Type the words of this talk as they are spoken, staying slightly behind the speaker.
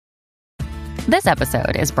This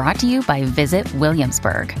episode is brought to you by Visit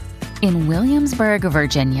Williamsburg. In Williamsburg,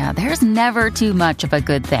 Virginia, there's never too much of a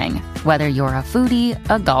good thing. Whether you're a foodie,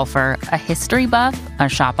 a golfer, a history buff, a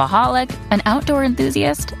shopaholic, an outdoor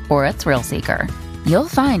enthusiast, or a thrill seeker, you'll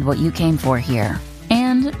find what you came for here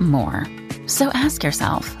and more. So ask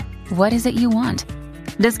yourself, what is it you want?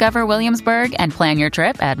 Discover Williamsburg and plan your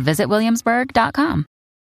trip at visitwilliamsburg.com.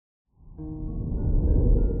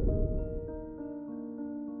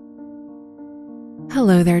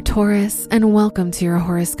 Hello there, Taurus, and welcome to your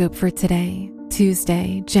horoscope for today,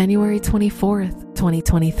 Tuesday, January 24th,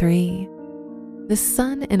 2023. The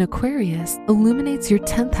sun in Aquarius illuminates your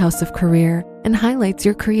 10th house of career and highlights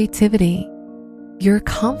your creativity. You're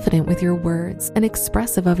confident with your words and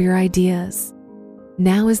expressive of your ideas.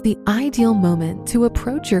 Now is the ideal moment to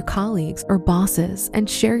approach your colleagues or bosses and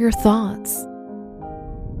share your thoughts.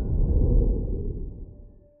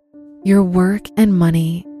 Your work and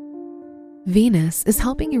money. Venus is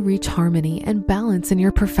helping you reach harmony and balance in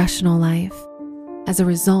your professional life. As a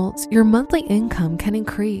result, your monthly income can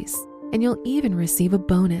increase, and you'll even receive a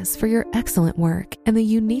bonus for your excellent work and the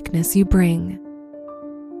uniqueness you bring.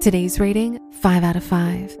 Today's rating, 5 out of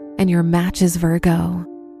 5, and your match is Virgo.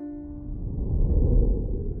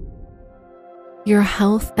 Your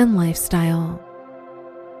health and lifestyle.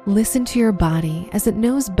 Listen to your body as it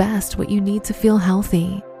knows best what you need to feel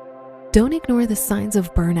healthy. Don't ignore the signs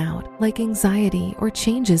of burnout like anxiety or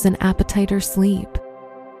changes in appetite or sleep.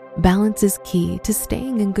 Balance is key to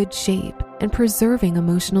staying in good shape and preserving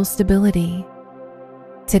emotional stability.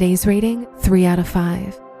 Today's rating, 3 out of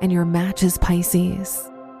 5, and your match is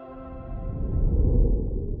Pisces.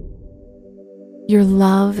 Your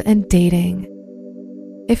love and dating.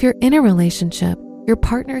 If you're in a relationship, your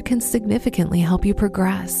partner can significantly help you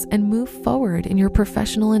progress and move forward in your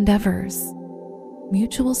professional endeavors.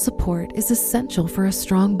 Mutual support is essential for a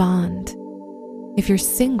strong bond. If you're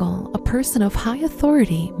single, a person of high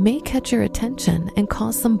authority may catch your attention and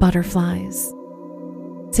cause some butterflies.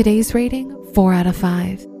 Today's rating, 4 out of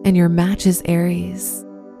 5, and your match is Aries.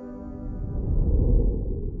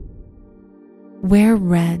 Wear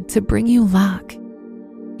red to bring you luck.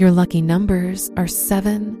 Your lucky numbers are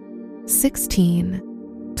 7,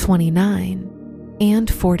 16, 29, and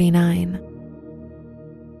 49.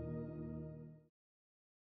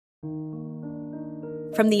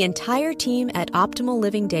 From the entire team at Optimal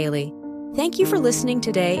Living Daily, thank you for listening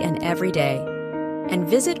today and every day. And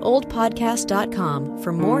visit oldpodcast.com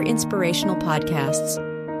for more inspirational podcasts.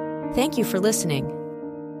 Thank you for listening.